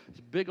there. This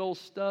big old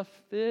stuffed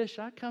fish.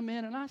 I come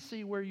in and I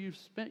see where you've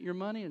spent your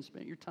money and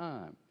spent your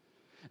time.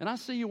 And I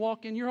see you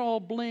walk in, you're all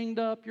blinged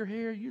up, your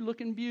hair, you're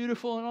looking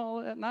beautiful and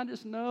all that. And I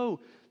just know,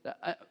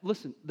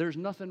 listen, there's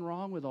nothing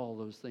wrong with all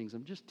those things.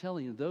 I'm just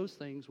telling you, those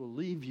things will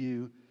leave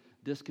you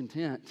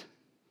discontent.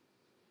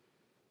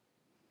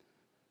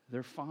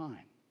 They're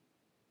fine.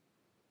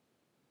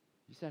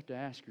 You just have to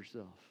ask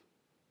yourself,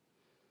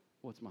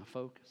 what's my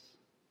focus?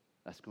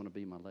 That's going to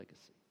be my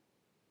legacy.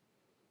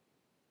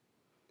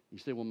 You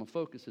say, well, my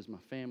focus is my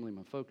family.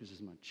 My focus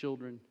is my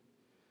children.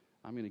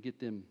 I'm going to get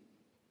them,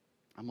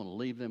 I'm going to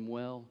leave them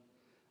well.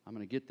 I'm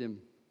going to get them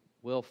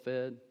well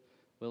fed,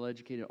 well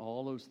educated.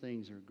 All those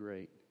things are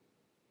great.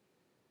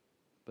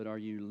 But are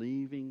you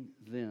leaving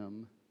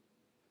them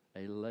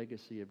a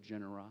legacy of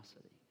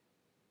generosity?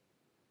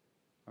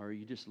 Or are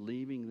you just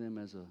leaving them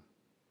as a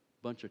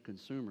bunch of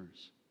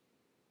consumers?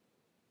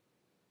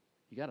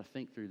 You got to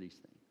think through these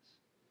things.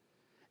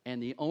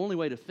 And the only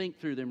way to think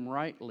through them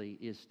rightly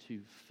is to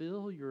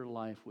fill your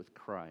life with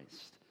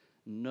Christ.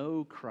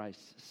 Know Christ.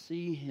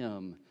 See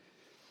Him.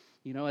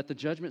 You know, at the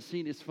judgment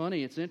seat, it's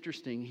funny, it's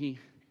interesting.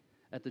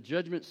 At the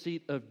judgment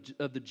seat of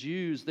the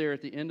Jews there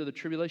at the end of the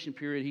tribulation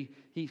period,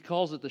 he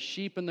calls it the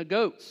sheep and the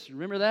goats.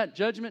 Remember that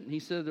judgment? And he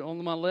said,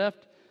 on my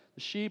left,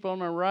 the sheep, on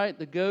my right,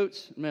 the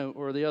goats. No,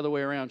 or the other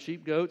way around,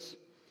 sheep, goats.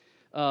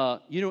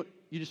 You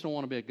just don't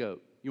want to be a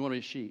goat. You want to be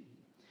a sheep.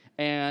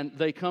 And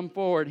they come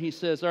forward. He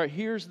says, all right,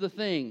 here's the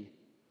thing.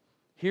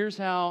 Here's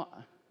how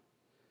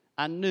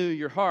I knew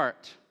your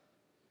heart.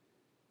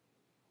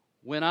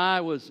 When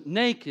I was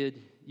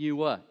naked, you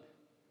what?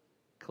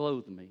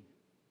 Clothed me.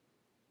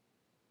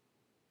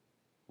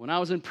 When I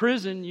was in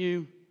prison,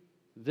 you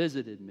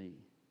visited me.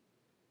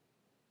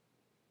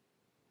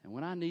 And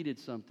when I needed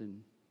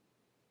something,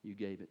 you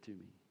gave it to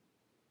me.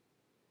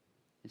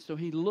 And so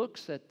he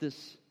looks at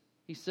this.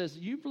 He says,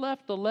 you've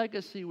left a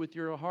legacy with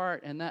your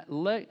heart and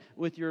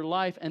with your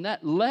life, and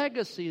that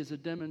legacy is a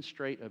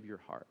demonstrate of your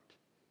heart.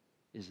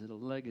 Is it a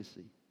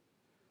legacy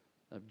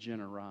of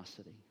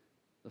generosity?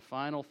 The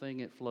final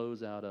thing it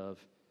flows out of,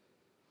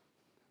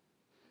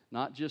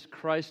 not just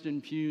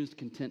Christ-infused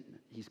contentment.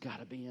 He's got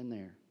to be in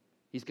there.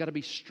 He's got to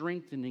be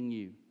strengthening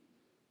you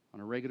on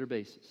a regular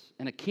basis.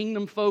 And a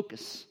kingdom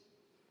focus.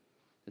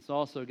 It's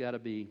also got to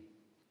be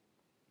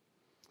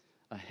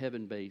a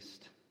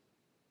heaven-based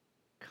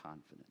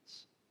confidence.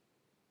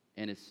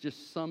 And it's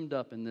just summed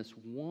up in this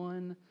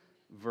one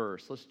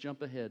verse. Let's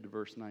jump ahead to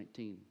verse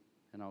 19,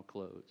 and I'll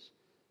close.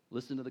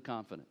 Listen to the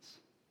confidence.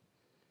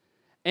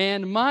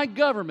 And my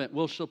government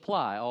will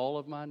supply all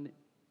of my needs.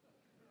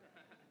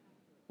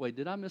 Wait,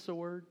 did I miss a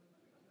word?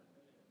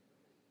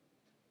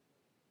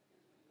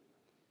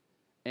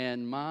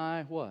 And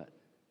my what?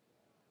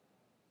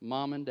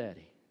 Mom and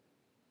daddy.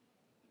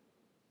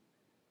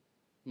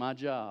 My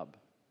job.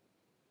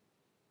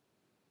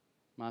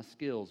 My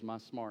skills, my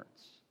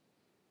smarts.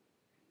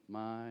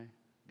 My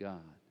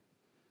God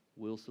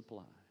will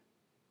supply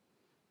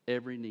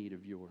every need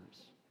of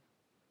yours.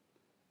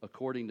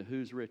 According to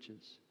whose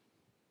riches?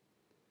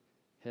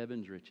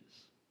 Heaven's riches.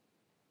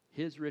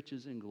 His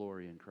riches and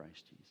glory in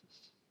Christ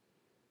Jesus.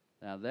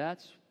 Now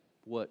that's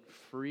what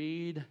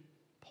freed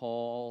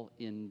Paul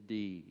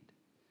indeed.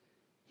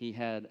 He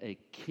had a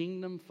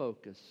kingdom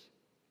focus.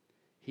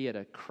 He had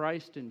a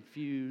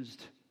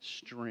Christ-infused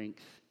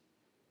strength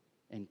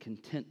and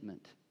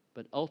contentment.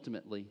 But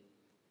ultimately,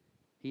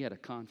 he had a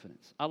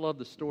confidence. I love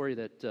the story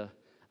that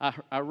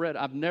I read.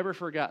 I've never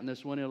forgotten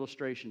this one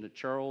illustration that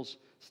Charles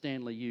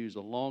Stanley used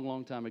a long,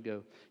 long time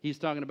ago. He's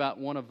talking about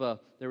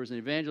there was an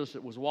evangelist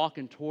that was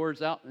walking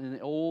towards, out in the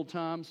old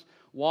times,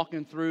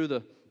 walking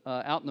through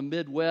out in the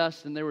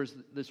Midwest, and there was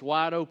this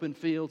wide open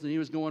fields, and he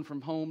was going from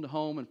home to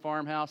home and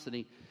farmhouse,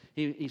 and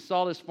he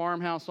saw this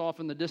farmhouse off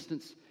in the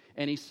distance,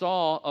 and he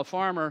saw a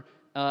farmer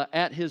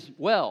at his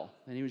well,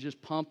 and he was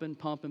just pumping.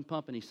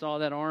 He saw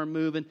that arm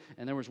moving,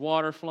 and there was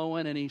water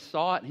flowing, and he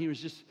saw it,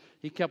 and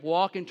he kept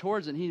walking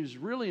towards it, and he was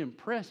really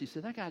impressed. He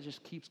said, that guy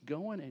just keeps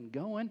going and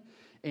going,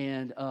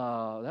 and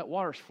that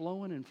water's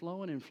flowing and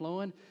flowing and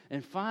flowing,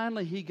 and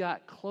finally he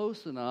got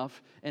close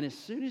enough, and as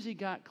soon as he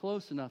got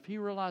close enough, he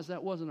realized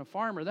that wasn't a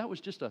farmer. That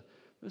was just it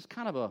was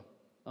kind of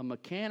a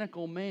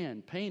mechanical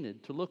man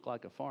painted to look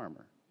like a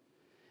farmer.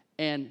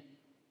 And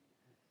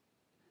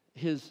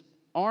his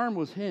arm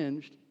was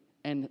hinged,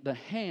 and the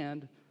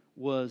hand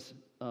was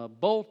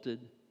bolted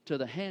to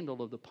the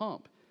handle of the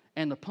pump.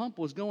 And the pump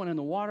was going and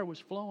the water was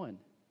flowing.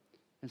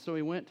 And so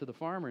he went to the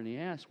farmer and he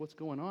asked, what's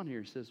going on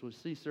here? He says, well,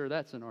 see, sir,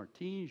 that's an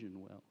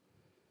artesian well.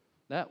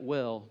 That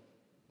well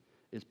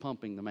is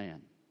pumping the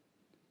man.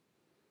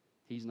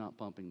 He's not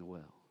pumping the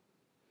well.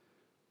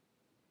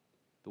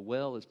 The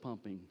well is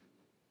pumping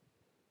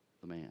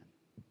the man.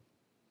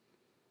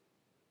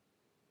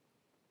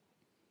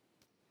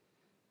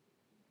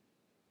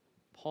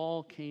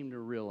 Paul came to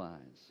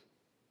realize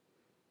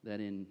that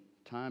in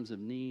times of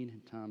need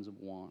and times of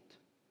want,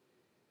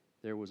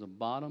 there was a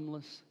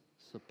bottomless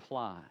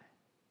supply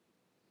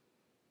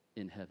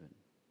in heaven.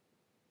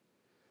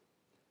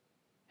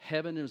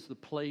 Heaven is the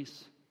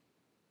place,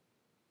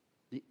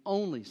 the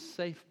only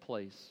safe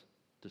place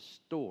to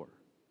store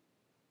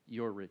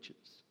your riches.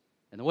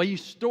 And the way you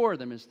store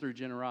them is through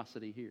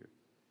generosity here.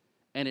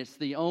 And it's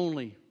the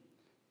only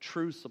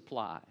true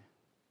supply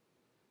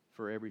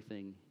for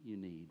everything you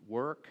need.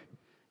 Work,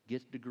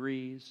 get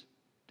degrees,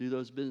 do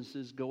those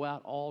businesses, go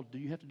out,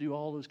 you have to do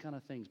all those kind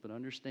of things, but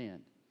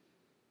understand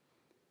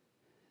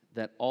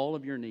that all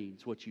of your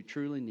needs, what you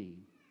truly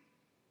need,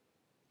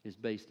 is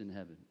based in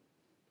heaven,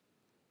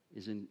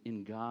 is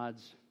in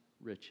God's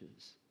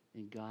riches,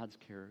 in God's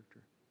character,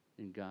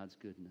 in God's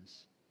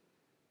goodness.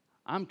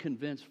 I'm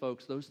convinced,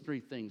 folks, those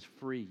three things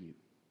free you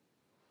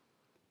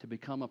to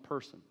become a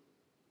person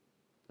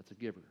that's a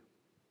giver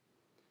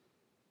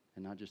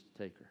and not just a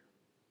taker.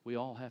 We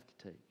all have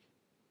to take,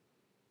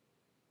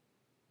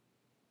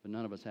 but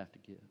none of us have to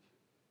give.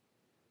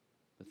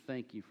 But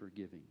thank you for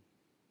giving.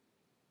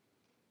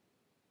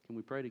 Can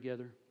we pray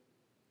together?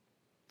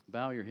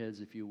 Bow your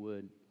heads if you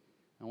would.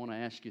 I want to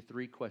ask you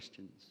 3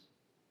 questions.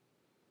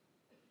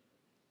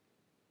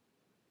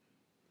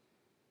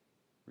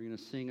 We're going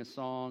to sing a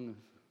song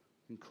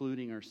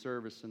concluding our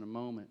service in a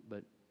moment,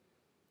 but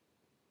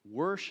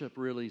worship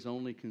really is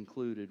only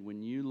concluded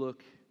when you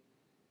look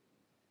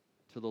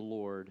to the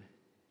Lord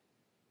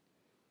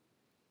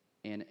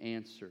and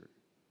answer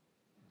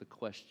the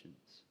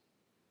questions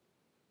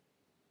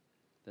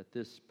that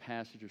this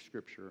passage of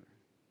Scripture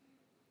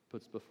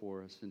puts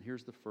before us. And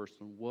here's the first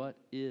one. What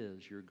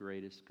is your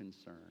greatest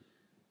concern?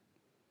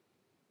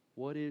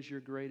 What is your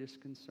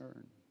greatest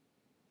concern?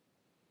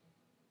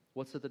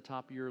 What's at the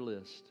top of your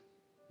list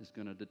is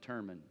going to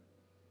determine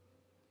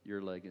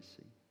your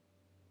legacy.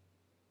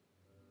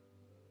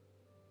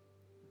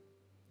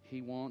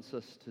 He wants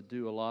us to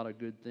do a lot of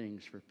good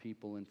things for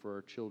people and for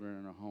our children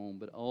in our home,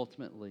 but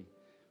ultimately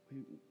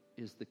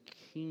is the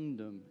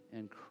kingdom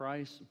and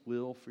Christ's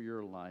will for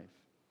your life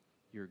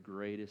your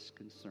greatest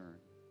concern,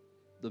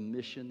 the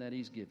mission that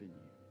He's given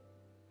you.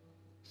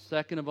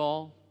 Second of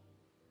all,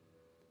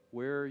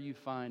 where are you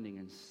finding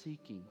and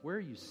seeking? Where are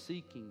you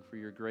seeking for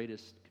your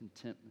greatest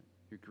contentment,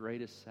 your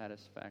greatest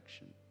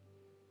satisfaction?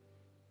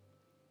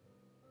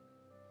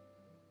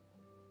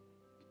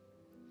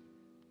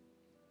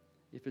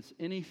 If it's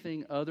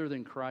anything other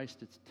than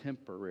Christ, it's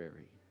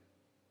temporary.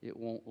 It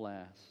won't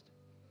last.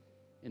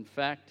 In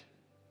fact,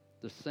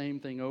 the same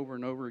thing over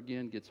and over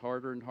again gets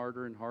harder and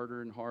harder and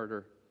harder and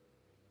harder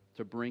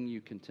to bring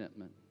you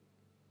contentment.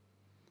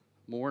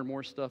 More and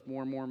more stuff,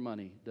 more and more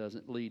money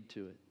doesn't lead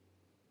to it.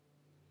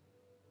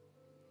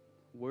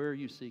 Where are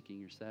you seeking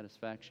your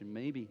satisfaction?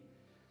 Maybe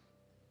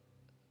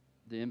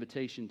the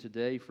invitation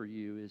today for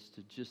you is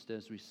to just,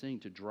 as we sing,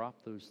 to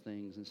drop those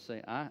things and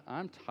say,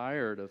 I'm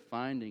tired of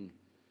finding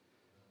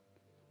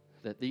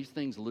that these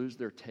things lose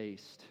their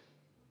taste.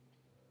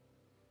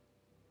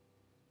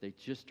 They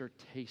just are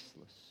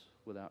tasteless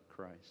without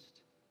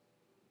Christ.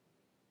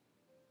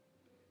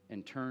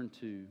 And turn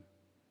to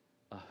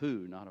a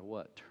who, not a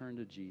what. Turn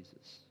to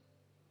Jesus.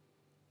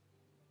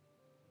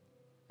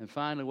 And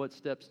finally, what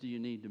steps do you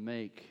need to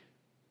make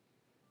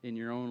in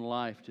your own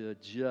life to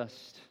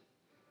adjust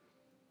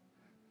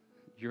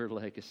your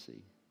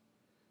legacy?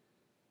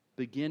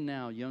 Begin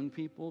now, young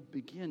people.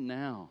 Begin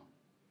now.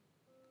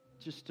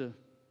 Just to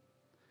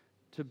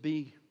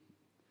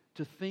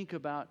think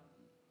about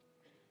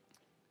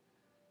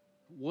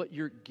what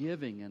you're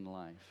giving in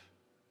life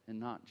and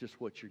not just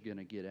what you're going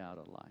to get out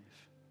of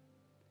life.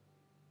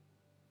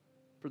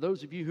 For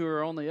those of you who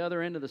are on the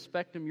other end of the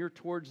spectrum, you're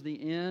towards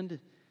the end,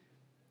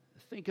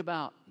 think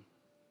about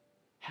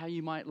how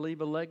you might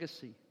leave a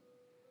legacy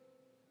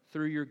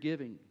through your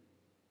giving.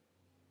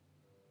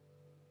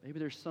 Maybe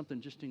there's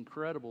something just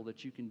incredible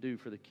that you can do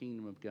for the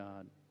kingdom of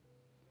God.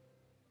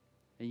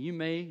 And you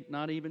may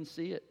not even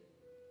see it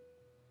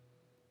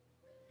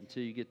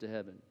until you get to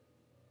heaven.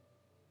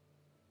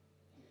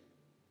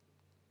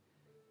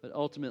 But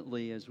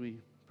ultimately, as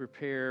we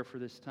prepare for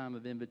this time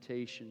of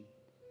invitation,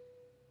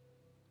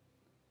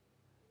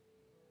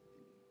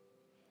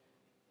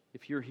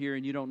 if you're here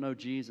and you don't know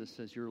Jesus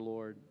as your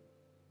Lord,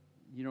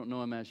 you don't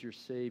know Him as your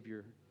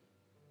Savior,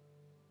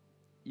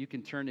 you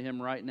can turn to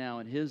Him right now.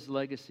 And His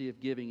legacy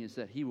of giving is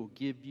that He will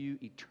give you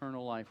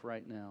eternal life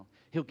right now.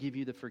 He'll give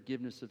you the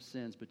forgiveness of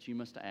sins, but you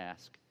must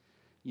ask.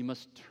 You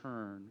must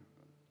turn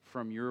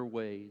from your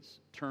ways,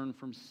 turn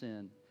from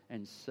sin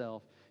and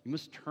self. You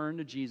must turn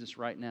to Jesus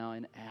right now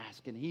and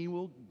ask, and He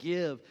will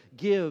give,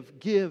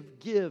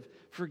 forgive,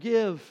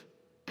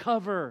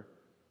 cover.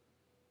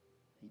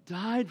 He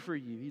died for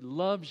you. He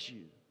loves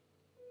you.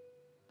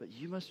 But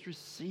you must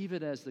receive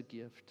it as the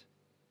gift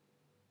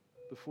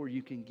before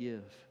you can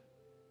give.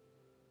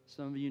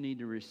 Some of you need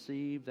to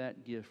receive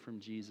that gift from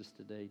Jesus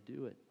today.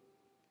 Do it.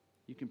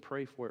 You can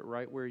pray for it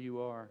right where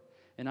you are.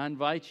 And I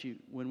invite you,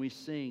 when we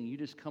sing, you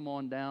just come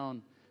on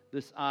down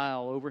this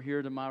aisle over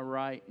here to my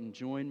right and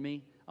join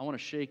me. I want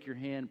to shake your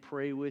hand,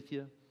 pray with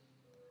you.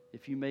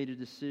 If you made a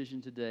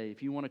decision today,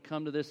 if you want to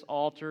come to this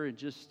altar and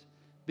just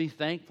be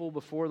thankful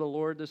before the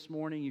Lord this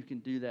morning, you can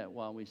do that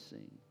while we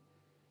sing.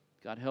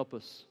 God, help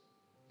us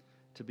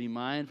to be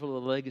mindful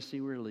of the legacy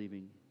we're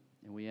leaving.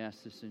 And we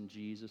ask this in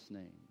Jesus'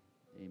 name.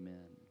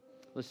 Amen.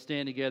 Let's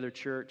stand together,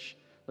 church.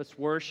 Let's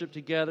worship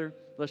together.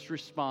 Let's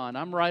respond.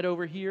 I'm right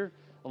over here,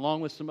 along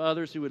with some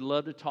others who would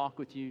love to talk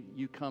with you.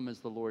 You come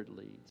as the Lord leads.